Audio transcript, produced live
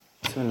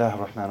Bismillah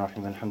ar-Rahman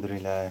ar-Rahim,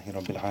 alhamdulillahi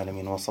rabbil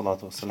alameen, wa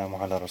salatu wa salamu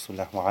ala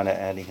rasulullah wa ala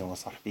alihi wa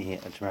sahbihi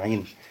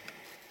ajma'een.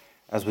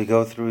 As we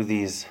go through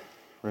these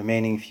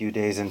remaining few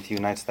days and few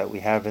nights that we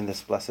have in this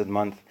blessed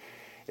month,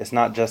 it's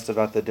not just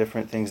about the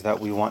different things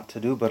that we want to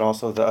do, but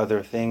also the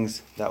other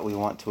things that we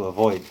want to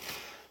avoid.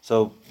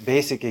 So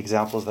basic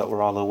examples that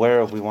we're all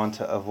aware of: we want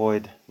to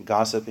avoid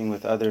gossiping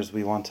with others,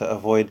 we want to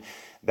avoid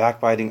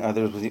backbiting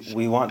others,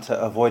 we want to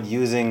avoid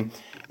using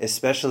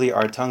especially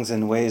our tongues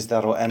in ways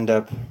that will end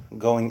up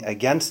going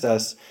against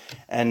us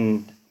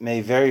and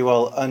may very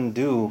well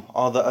undo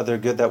all the other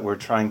good that we're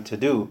trying to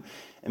do.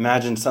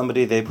 Imagine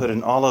somebody, they put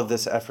in all of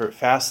this effort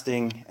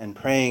fasting and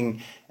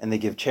praying, and they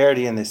give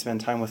charity and they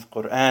spend time with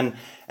Quran,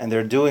 and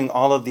they're doing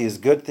all of these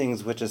good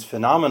things, which is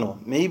phenomenal.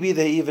 Maybe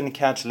they even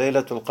catch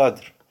Laylatul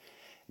Qadr.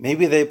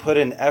 Maybe they put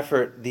in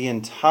effort the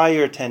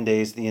entire 10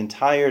 days, the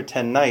entire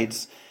 10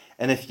 nights,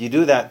 and if you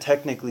do that,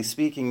 technically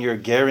speaking, you're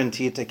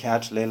guaranteed to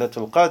catch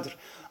Laylatul Qadr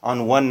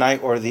on one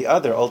night or the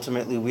other.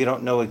 Ultimately, we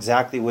don't know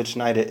exactly which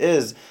night it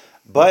is,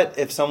 but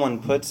if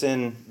someone puts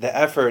in the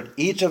effort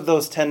each of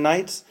those 10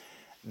 nights,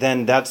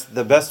 then that's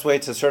the best way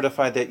to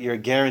certify that you're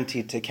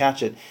guaranteed to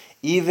catch it.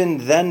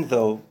 Even then,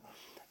 though,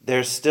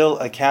 there's still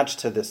a catch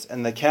to this,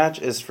 and the catch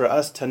is for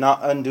us to not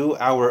undo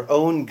our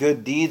own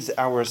good deeds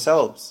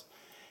ourselves.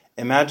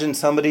 Imagine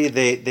somebody,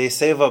 they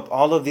save up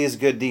all of these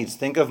good deeds.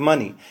 Think of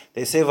money.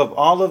 They save up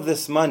all of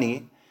this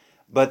money,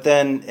 but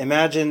then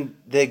imagine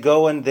they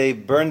go and they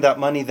burn that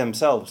money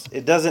themselves.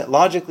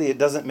 Logically, it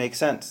doesn't make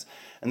sense.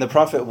 And the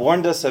Prophet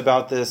warned us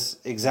about this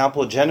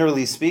example.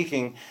 Generally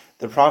speaking,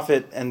 the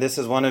Prophet, and this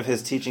is one of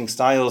his teaching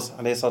styles,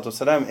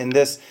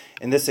 ﷺ,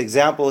 in this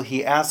example,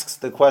 he asks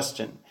the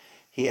question.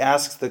 He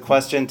asks the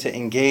question to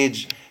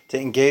engage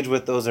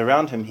with those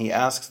around him. He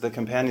asks the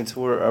companions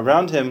who were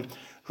around him,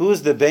 who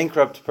is the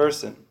bankrupt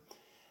person?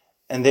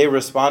 And they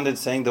responded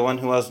saying, the one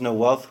who has no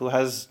wealth, who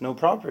has no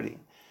property.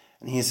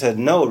 And he said,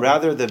 no,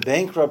 rather the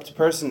bankrupt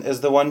person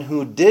is the one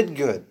who did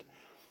good.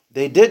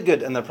 They did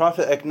good, and the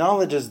Prophet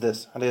acknowledges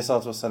this,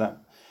 ﷺ.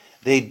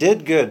 They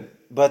did good,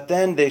 but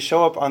then they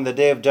show up on the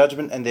Day of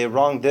Judgment and they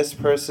wrong this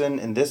person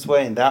in this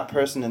way, and that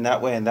person in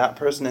that way, and that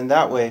person in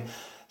that way.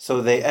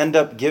 So they end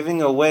up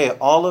giving away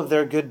all of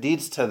their good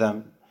deeds to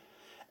them.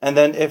 And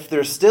then if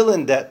they're still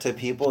in debt to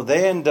people,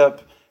 they end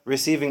up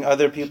receiving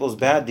other people's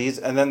bad deeds,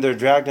 and then they're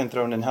dragged and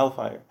thrown in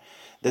hellfire.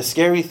 The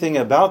scary thing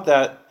about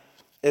that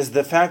is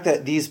the fact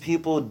that these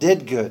people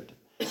did good.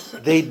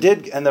 They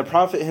did, and the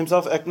Prophet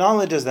himself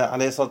acknowledges that.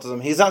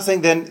 He's not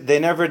saying they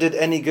never did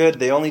any good,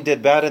 they only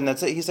did bad and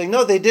that's it. He's saying,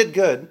 no, they did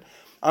good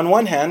on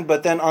one hand,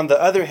 but then on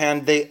the other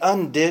hand, they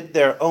undid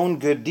their own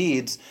good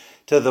deeds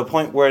to the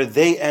point where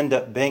they end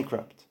up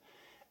bankrupt.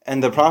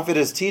 And the Prophet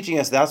is teaching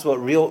us that's what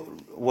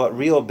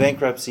real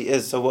bankruptcy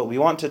is. So what we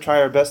want to try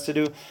our best to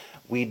do,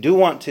 we do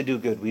want to do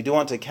good. We do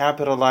want to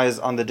capitalize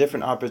on the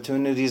different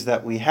opportunities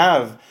that we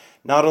have,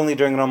 not only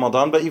during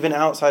Ramadan, but even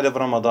outside of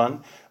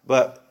Ramadan.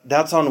 But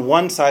that's on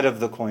one side of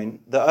the coin.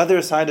 The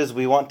other side is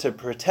we want to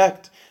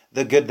protect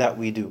the good that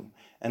we do.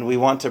 And we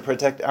want to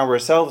protect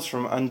ourselves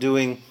from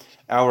undoing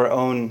our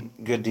own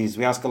good deeds.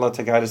 We ask Allah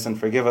to guide us and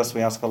forgive us.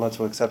 We ask Allah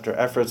to accept our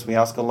efforts. We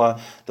ask Allah,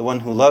 the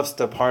one who loves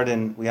to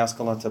pardon, we ask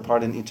Allah to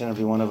pardon each and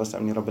every one of us.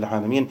 Ameen Rabbil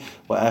Alameen.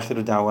 Wa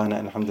akhiru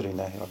da'wana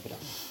alhamdulillahi Rabbil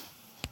Alameen.